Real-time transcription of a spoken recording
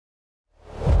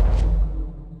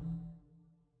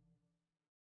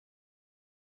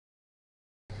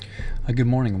Good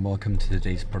morning and welcome to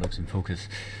today's Products in Focus.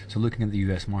 So looking at the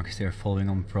US markets there, following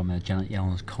on from Janet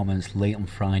Yellen's comments late on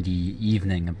Friday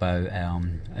evening about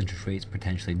interest rates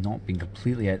potentially not being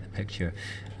completely out of the picture,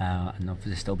 and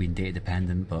obviously still being data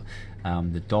dependent, but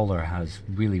the dollar has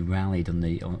really rallied on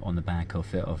the back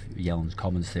of Yellen's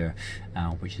comments there,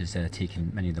 which has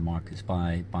taken many of the markets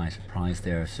by surprise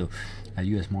there. So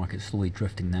US markets slowly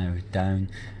drifting now down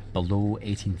below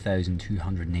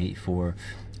 18,284.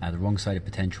 The wrong side of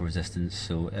potential resistance,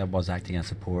 so it was acting as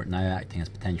support, now acting as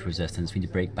potential resistance. We need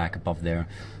to break back above there.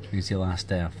 You can see the last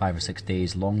 5 or 6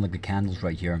 days, long-legged candles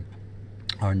right here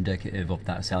are indicative of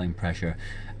that selling pressure.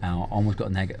 Almost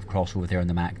got a negative crossover there on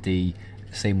the MACD.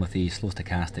 Same with the slow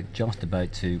stochastic, just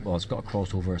about to, well, it's got a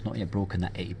crossover, it's not yet broken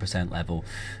that 80% level,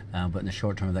 but in the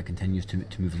short term that continues to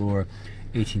move lower.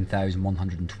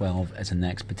 18,112 is the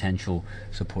next potential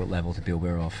support level to be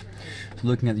aware of. So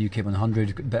looking at the UK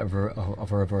 100, a bit of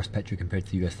a reverse picture compared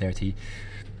to the US 30.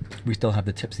 We still have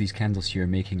the tips of these candles here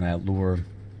making lower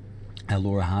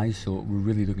highs, so we're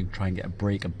really looking to try and get a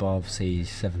break above, say,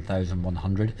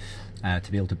 7,100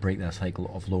 to be able to break that cycle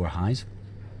of lower highs.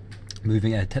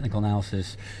 Moving at technical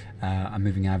analysis and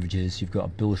moving averages, you've got a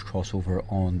bullish crossover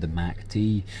on the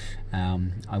MACD.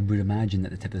 I would imagine that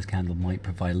the tip of this candle might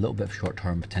provide a little bit of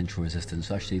short-term potential resistance.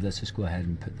 So actually, let's just go ahead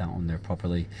and put that on there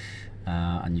properly.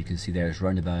 And you can see there's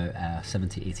around about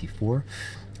 70.84.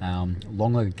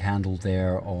 Long-legged candle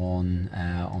there on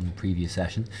the previous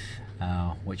session,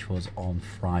 which was on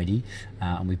Friday,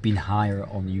 and we've been higher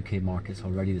on the UK markets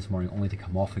already this morning, only to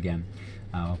come off again.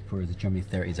 For the Germany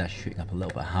 30 is actually shooting up a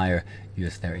little bit higher,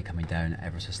 US 30 coming down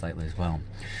ever so slightly as well.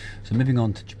 So moving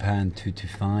on to Japan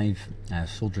 225,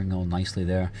 soldiering on nicely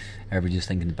there. Everybody's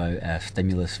thinking about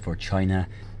stimulus for China.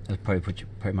 That's pretty much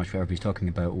what everybody's talking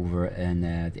about over in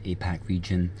the APAC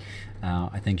region.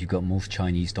 I think you've got most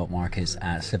Chinese stock markets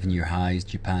at 7-year highs.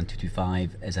 Japan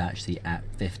 225 is actually at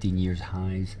 15 years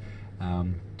highs.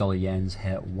 Dollar yen's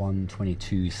hit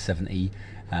 122.70,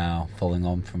 following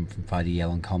on from Friday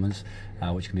Yellen comments,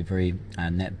 which can be very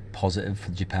net positive for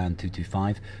Japan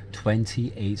 225.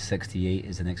 28.68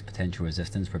 is the next potential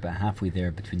resistance. We're about halfway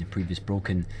there between the previous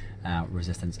broken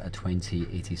resistance at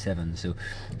 20.87. So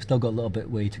we've still got a little bit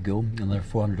way to go, another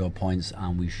 400 odd points,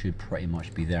 and we should pretty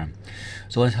much be there.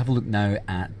 So let's have a look now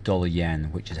at dollar yen,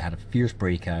 which has had a fierce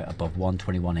breakout above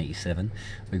 121.87.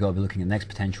 We've got to be looking at the next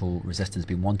potential resistance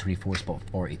being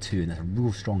 124.42, and that's a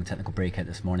real strong technical breakout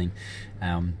this morning.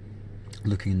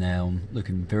 Looking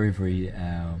very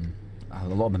a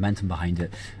lot of momentum behind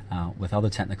it. With other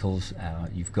technicals,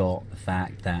 you've got the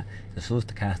fact that the slow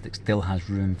stochastic still has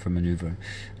room for maneuver.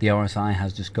 The RSI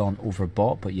has just gone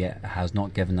overbought, but yet has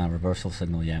not given a reversal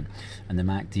signal yet, and the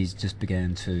MACD is just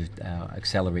beginning to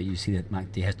accelerate. You see the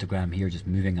MACD histogram here just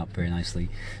moving up very nicely.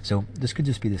 So this could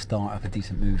just be the start of a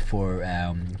decent move for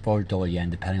dollar yen,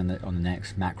 depending on the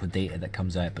next macro data that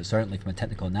comes out. But certainly from a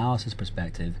technical analysis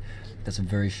perspective, that's a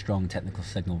very strong technical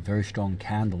signal, very strong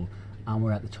candle. And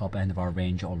we're at the top end of our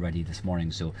range already this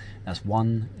morning, so that's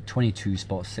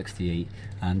 122.68,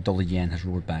 and dollar yen has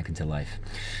roared back into life.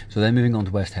 So then moving on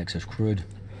to West Texas crude.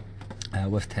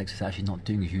 West Texas actually not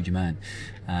doing a huge amount,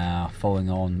 following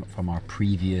on from our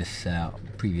previous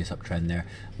uptrend there.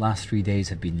 Last 3 days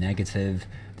have been negative.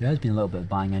 There has been a little bit of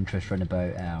buying interest around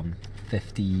about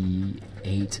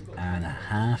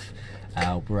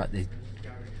 58.5. We're at the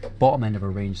bottom end of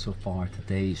our range so far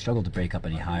today. Struggled to break up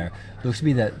any higher. Looks to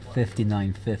be that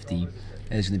 59.50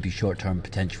 is going to be short-term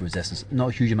potential resistance. Not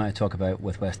a huge amount to talk about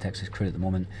with West Texas crude at the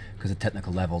moment because the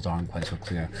technical levels aren't quite so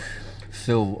clear.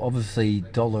 So obviously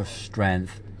dollar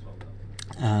strength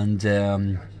and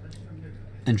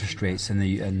interest rates in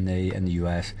the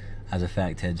US has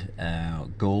affected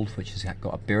gold, which has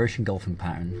got a bearish engulfing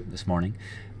pattern this morning,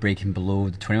 breaking below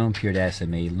the 21 period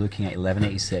SMA, looking at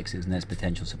 1186 as its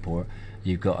potential support.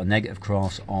 You've got a negative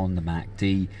cross on the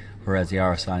MACD, whereas the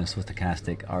RSI and slow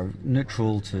stochastic are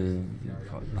neutral to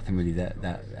nothing really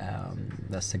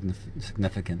that's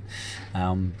significant.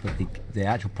 But the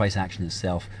actual price action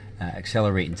itself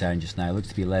accelerating down just now. It looks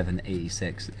to be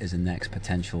 1186 is the next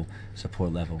potential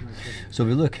support level. So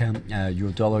we look at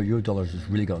euro dollar. Euro dollar's has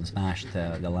really gotten smashed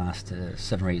the last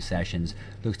 7 or 8 sessions.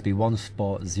 Looks to be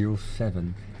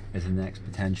 1.07 is the next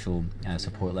potential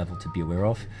support level to be aware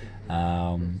of.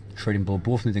 Trading below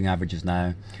both moving averages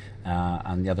now,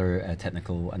 and the other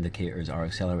technical indicators are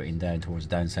accelerating down towards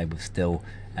the downside with still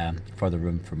further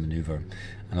room for maneuver.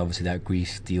 And obviously that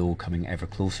Greece deal coming ever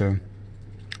closer.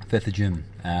 5th of June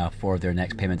for their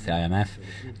next payment to the IMF,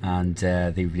 and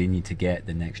they really need to get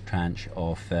the next tranche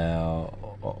of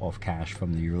cash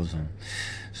from the Eurozone.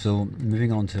 So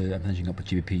moving on to finishing up with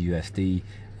GBP USD,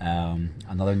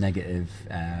 Another negative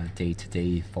day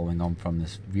today, following on from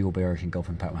this real bearish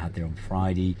engulfing pattern we had there on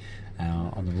Friday.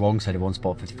 On the wrong side of one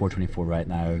spot, 54.24 right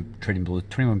now, trading below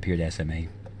 21 period SMA.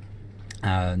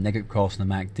 Negative cross on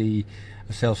the MACD,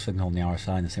 a sell signal on the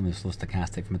RSI, and the same with the slow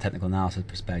stochastic. From a technical analysis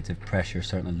perspective, pressure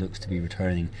certainly looks to be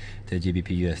returning to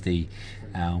GBP USD.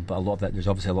 But a lot of that, there's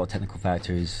obviously a lot of technical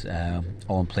factors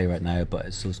all in play right now. But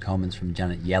it's those comments from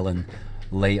Janet Yellen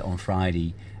late on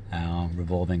Friday,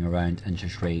 revolving around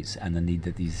interest rates and the need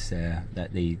that these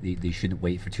that they shouldn't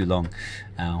wait for too long,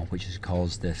 which has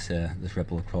caused this this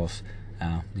ripple across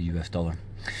the US dollar.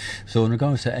 So in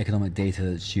regards to economic data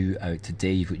that's due out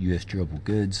today, you've got US durable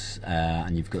goods,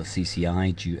 and you've got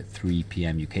CCI due at 3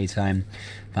 p.m. UK time.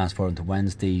 Fast forward to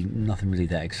Wednesday, nothing really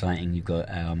that exciting. You've got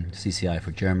CCI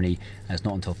for Germany. It's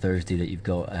not until Thursday that you've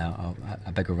got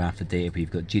a bigger raft of data, but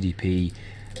you've got GDP,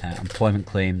 employment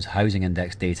claims, housing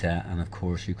index data, and of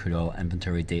course your crude oil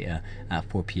inventory data at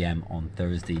 4 p.m. on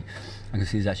Thursday. I can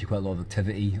see there's actually quite a lot of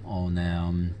activity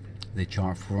on the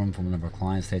chart forum from one of our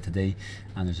clients there today,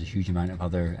 and there's a huge amount of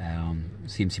other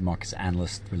CMC Markets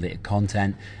analyst related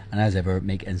content. And as ever,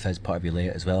 make insights part of your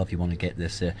layout as well if you want to get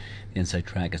this the inside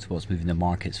track as to what's moving the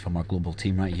markets from our global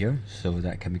team right here, so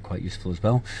that can be quite useful as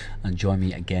well. And join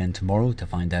me again tomorrow to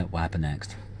find out what happened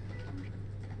next.